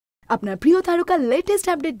আপনার প্রিয় তারকার লেটেস্ট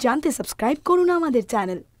আপডেট জানতে সাবস্ক্রাইব করুন আমাদের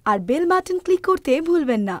চ্যানেল আর বেল বাটন ক্লিক করতে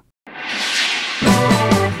ভুলবেন না।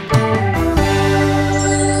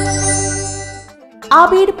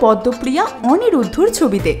 আবির পদ্মপ্রিয়া অনিরুদ্ধর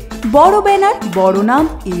ছবিতে বড় ব্যানার, বড় নাম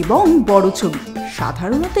এবং বড় ছবি।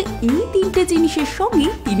 সাধারণত এই তিনটে জিনিসের সঙ্গে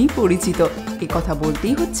তিনি পরিচিত। কথা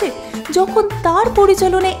বলতেই হচ্ছে যখন তার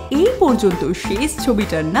পরিচালনায় এই পর্যন্ত শেষ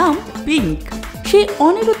ছবিটার নাম পিঙ্ক। সেই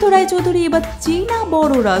অনিরুদ্ধ রায়চৌধুরী এবার চেনা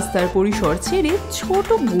বড় রাস্তার পরিসর ছেড়ে ছোট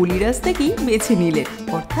গলি রাস্তাকেই বেছে নিলেন,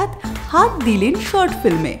 অর্থাৎ হাত দিলেন শর্ট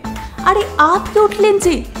ফিল্মে। আরে আটকে উঠলেন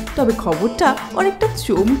যে, তবে খবরটা অনেকটা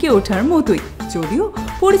চমকে ওঠার মতোই। যদিও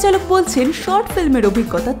পরিচালক বলছেন শর্ট ফিল্মের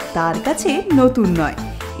অভিজ্ঞতা তার কাছে নতুন নয়,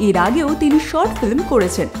 এর আগেও তিনি শর্ট ফিল্ম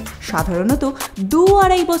করেছেন। সাধারণত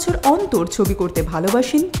 2-2.5 বছর অন্তর ছবি করতে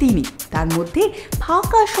ভালোবাসেন তিনি, তার মধ্যে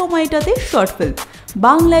ফাঁকা সময়টাতে শর্ট ফিল্ম।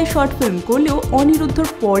 বাংলায় শর্ট ফিল্ম করলেও অনিরুদ্ধর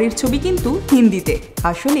পরের ছবি কিন্তু হিন্দিতে।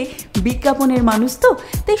 আসলে বিজ্ঞাপনের মানুষ তো,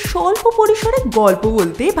 তাই স্বল্প পরিসরে গল্প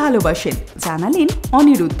বলতে ভালোবাসেন, জানালেন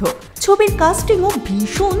অনিরুদ্ধ। ছবির কাস্টিংও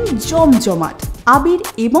ভীষণ জমজমাট। আবির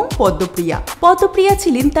এবং পদ্মপ্রিয়া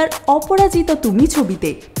ছিলেন তার অপরাজিতা তুমি ছবিতে।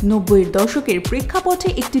 90-এর দশকের প্রেক্ষাপটে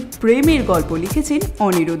একটি প্রেমের গল্প লিখেছেন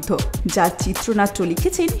অনিরুদ্ধ, যার চিত্রনাট্য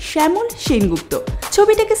লিখেছেন শ্যামল সেনগুপ্ত।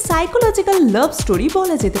 ছবিটাকে সাইকোলজিক্যাল লাভ স্টোরি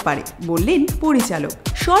বলা যেতে পারে, বললেন পরিচালক।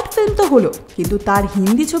 শর্ট ফিল্ম তো হলো, কিন্তু তার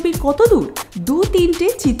হিন্দি ছবির কত দূর? 2-3টে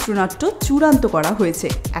চিত্রনাট্য চূড়ান্ত করা হয়েছে,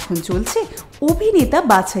 এখন চলছে অভিনেতা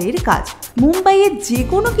বাছাইয়ের কাজ। মুম্বাইয়ে যে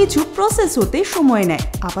কোনো কিছু প্রসেস হতে সময় নেয়।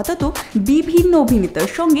 আপাতত বিভিন্ন অভিনেতার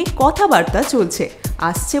সঙ্গে কথাবার্তা চলছে।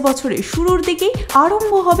 আসছে বছরের শুরুর দিকেই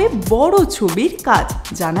আরম্ভ হবে বড় ছবির কাজ,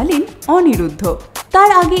 জানালেন অনিরুদ্ধ।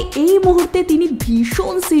 তার আগে এই মুহূর্তে তিনি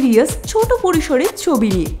ভীষণ সিরিয়াস ছোট পরিসরের ছবি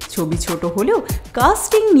নিয়ে। ছবি ছোট হলেও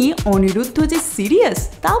কাস্টিং নিয়ে অনিরুদ্ধ যে সিরিয়াস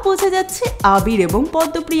তা বোঝা যাচ্ছে আবির এবং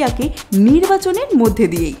পদ্মপ্রিয়াকে নির্বাচনের মধ্যে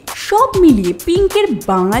দিয়েই। সব মিলিয়ে পিঙ্কের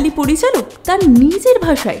বাঙালি পরিচালক তার নিজের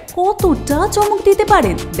ভাষায় কতটা চমক দিতে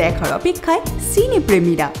পারেন দেখার অপেক্ষায়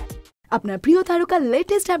সিনেপ্রেমীরা। আপনার প্রিয় তারকার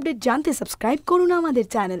লেটেস্ট আপডেট জানতে সাবস্ক্রাইব করুন আমাদের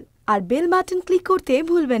চ্যানেল আর বেল বাটন ক্লিক করতে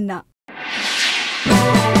ভুলবেন না।